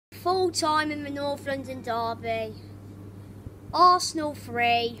Full time in the North London derby. Arsenal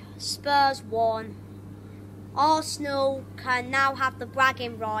 3, Spurs 1. Arsenal can now have the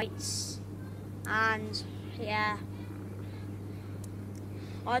bragging rights. And, yeah.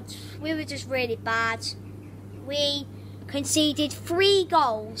 We were just really bad. We conceded 3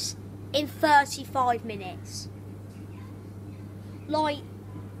 goals in 35 minutes. Like,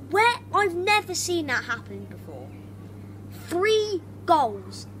 I've never seen that happen before. 3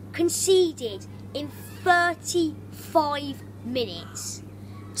 goals conceded in 35 minutes.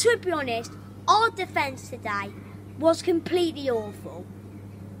 To be honest, our defence today was completely awful.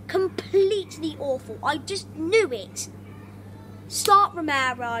 Completely awful. I just knew it. Start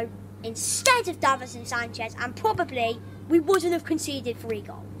Romero instead of Davinson Sanchez, and probably we wouldn't have conceded 3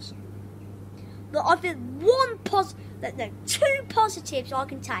 goals. But I think 2 positives I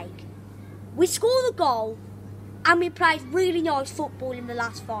can take. We scored a goal and we played really nice football in the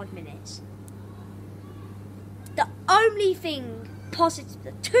last 5 minutes. The only thing positive,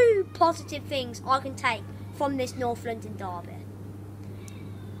 the 2 positive things I can take from this North London derby.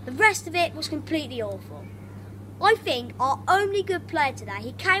 The rest of it was completely awful. I think our only good player today,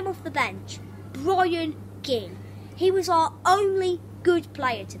 he came off the bench, Brian Gill. He was our only good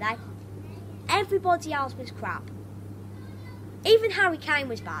player today. Everybody else was crap. Even Harry Kane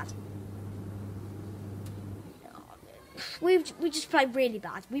was bad. We just played really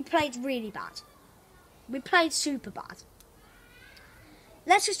bad. We played really bad. We played super bad.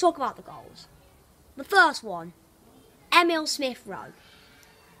 Let's just talk about the goals. The first one, Emile Smith-Rowe.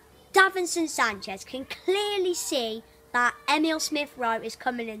 Davinson Sanchez can clearly see that Emile Smith-Rowe is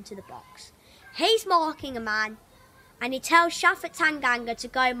coming into the box. He's marking a man, and he tells Shafat Tanganga to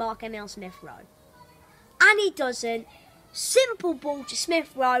go mark Emile Smith-Rowe. And he doesn't. Simple ball to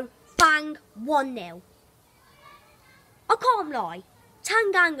Smith-Rowe, bang, 1-0. I can't lie,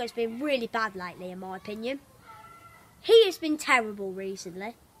 Tanganga's been really bad lately in my opinion. He has been terrible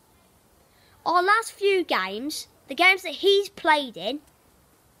recently. Our last few games, the games that he's played in,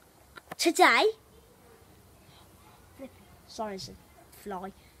 today, sorry it's a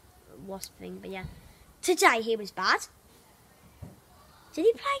fly, wasp thing, but yeah. Today he was bad. Did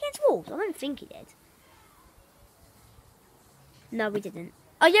he play against Wolves? I don't think he did. No, we didn't.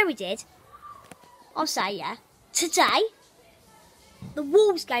 Oh yeah, we did. I'll say yeah. Today, the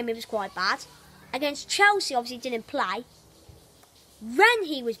Wolves game he was quite bad. Against Chelsea, obviously didn't play. Ren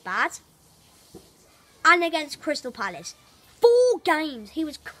he was bad. And against Crystal Palace. 4 games he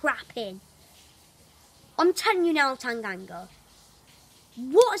was crap in. I'm telling you now, Tanganga.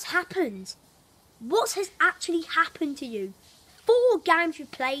 What has happened? What has actually happened to you? 4 games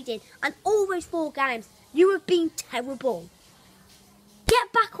you've played in, and all those 4 games, you have been terrible.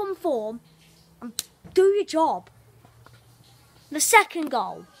 Get back on form and do your job. The second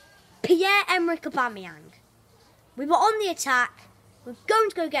goal, Pierre-Emerick Aubameyang. We were on the attack. We're going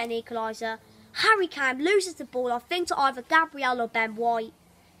to go get an equaliser. Harry Kane loses the ball, I think, to either Gabriel or Ben White.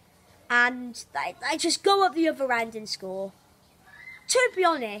 And they just go up the other end and score. To be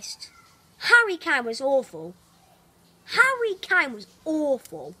honest, Harry Kane was awful. Harry Kane was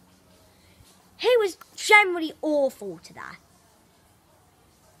awful. He was generally awful today.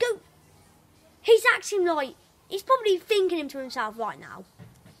 He's acting like, he's probably thinking to himself right now,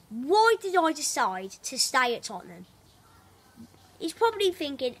 why did I decide to stay at Tottenham? He's probably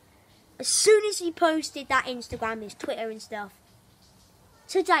thinking, as soon as he posted that Instagram, his Twitter and stuff,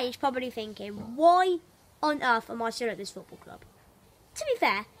 today he's probably thinking, why on earth am I still at this football club? To be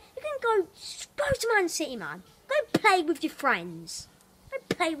fair, you can go to Man City, man. Go play with your friends. Go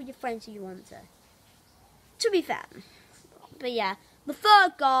play with your friends if you want to. To be fair. But yeah, the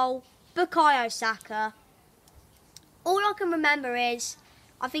third goal, Bukayo Saka. All I can remember is,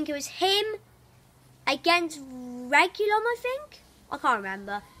 I think it was him against Reguilon, I think? I can't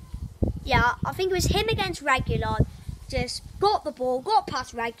remember. Yeah, I think it was him against Reguilon. Just got the ball, got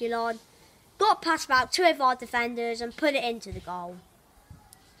past Reguilon, got past about 2 of our defenders and put it into the goal.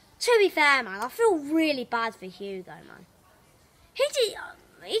 To be fair, man, I feel really bad for Hugo, man. He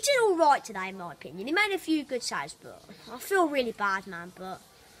did all right today, in my opinion. He made a few good saves, but I feel really bad, man. But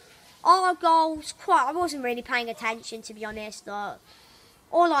our goals, I wasn't really paying attention, to be honest. All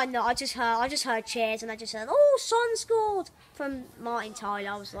I know, I just heard cheers, and I just heard, oh, Son scored from Martin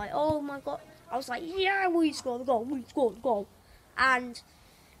Tyler. I was like, oh my God. I was like, yeah, we scored the goal, we scored the goal. And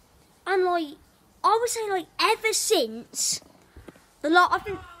like, I would say, like, ever since I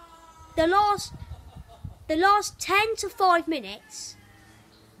think the last 10 to 5 minutes,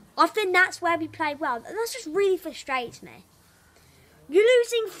 I think that's where we played well. And that just really frustrates me. You're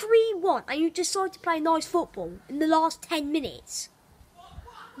losing 3-1 and you decide to play nice football in the last 10 minutes.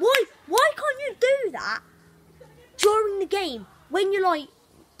 Why game when you're like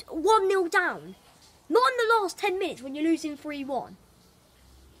 1-0 down. Not in the last 10 minutes when you're losing 3-1.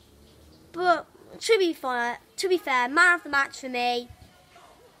 But to be fair, man of the match for me.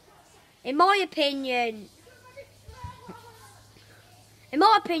 In my opinion,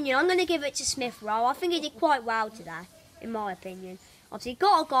 I'm going to give it to Smith Rowe. I think he did quite well today, in my opinion. Obviously,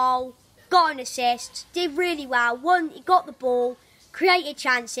 got a goal, got an assist, did really well. He got the ball, created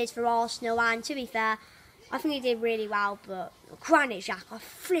chances for Arsenal, and to be fair, I think he did really well. But Granit Xhaka, I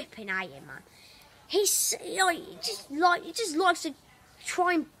flipping hate him, man. He just likes to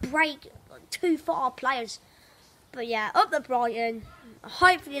try and break too far players. But yeah, up the Brighton.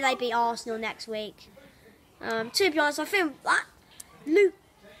 Hopefully they beat Arsenal next week. To be honest, I think that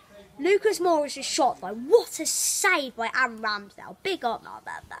Lucas Moura's shot, though. What a save by Aaron Ramsdale. Big up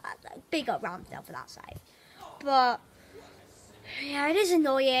Ramsdale for that save. But yeah, it is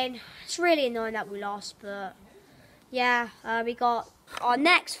annoying. It's really annoying that we lost. But yeah, we got our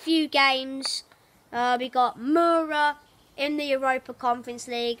next few games. We got Moura in the Europa Conference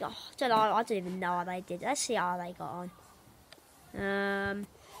League. Oh, I don't even know how they did. Let's see how they got on. They're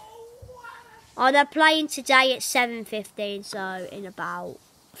playing today at 7:15, so in about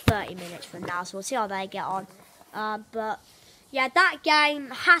 30 minutes from now. So we'll see how they get on. But yeah, that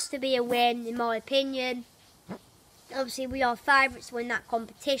game has to be a win, in my opinion. Obviously, we are favourites to win that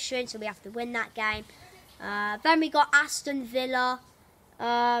competition, so we have to win that game. Then we got Aston Villa.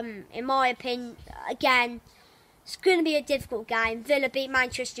 In my opinion, again, it's going to be a difficult game. Villa beat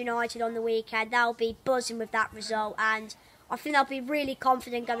Manchester United on the weekend. They'll be buzzing with that result, and I think they'll be really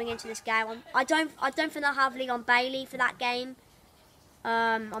confident going into this game. I don't think they'll have Leon Bailey for that game.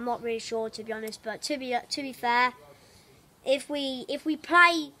 I'm not really sure, to be honest. But to be fair, if we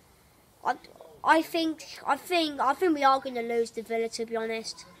play, I think we are going to lose to Villa. To be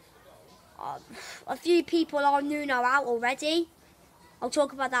honest, a few people are Nuno out already. I'll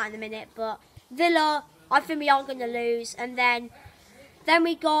talk about that in a minute. But Villa, I think we are going to lose, and then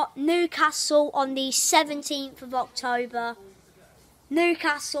we got Newcastle on the 17th of October.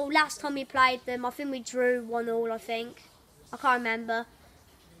 Newcastle, last time we played them, I think we drew 1-1, I can't remember.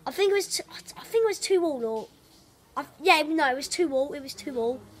 I think it was 2-2 or... it was 2-2. It was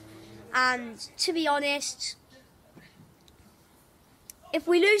 2-2. And to be honest, if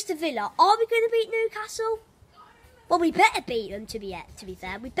we lose to Villa, are we going to beat Newcastle? Well, we better beat them, to be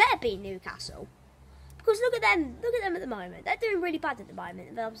fair. We better beat Newcastle. Because look at them at the moment. They're doing really bad at the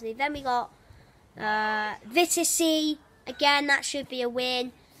moment. But obviously, then we got Vitesse. Again, that should be a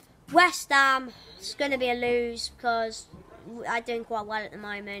win. West Ham, it's going to be a lose because they're doing quite well at the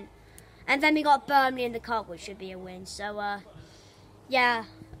moment. And then we got Burnley in the cup, which should be a win. So, yeah,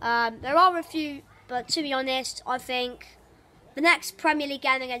 there are a few, but to be honest, I think the next Premier League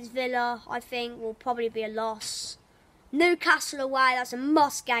game against Villa, I think, will probably be a loss. Newcastle away, that's a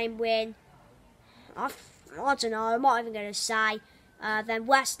must-game win. I don't know, I'm not even going to say. Then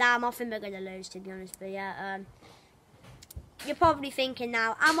West Ham, I think they're going to lose, to be honest. But yeah, you're probably thinking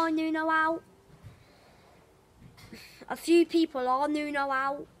now, am I Nuno out? A few people are Nuno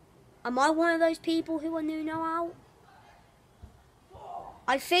out. Am I one of those people who are Nuno out?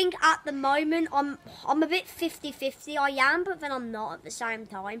 I think at the moment I'm a bit 50-50. I am, but then I'm not at the same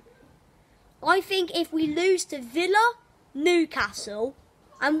time. I think if we lose to Villa, Newcastle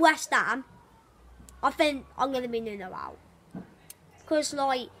and West Ham, I think I'm going to be Nuno out. Because,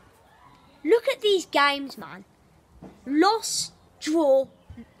 like, look at these games, man. Loss, draw,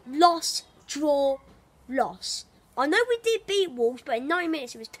 loss, draw, loss. I know we did beat Wolves, but in 9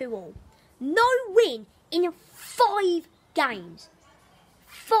 minutes it was 2-2. No win in 5 games.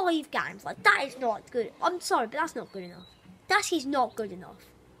 5 games. Like, that is not good. I'm sorry, but that's not good enough. That is not good enough.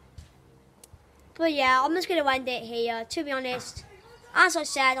 But yeah, I'm just going to end it here. To be honest, as I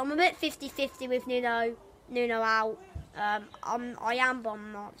said, I'm a bit 50-50 with Nuno out. I am, but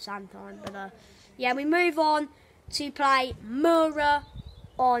I'm not at the same time. But yeah, we move on to play Moura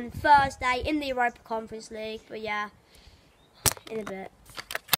on Thursday in the Europa Conference League. But yeah, in a bit.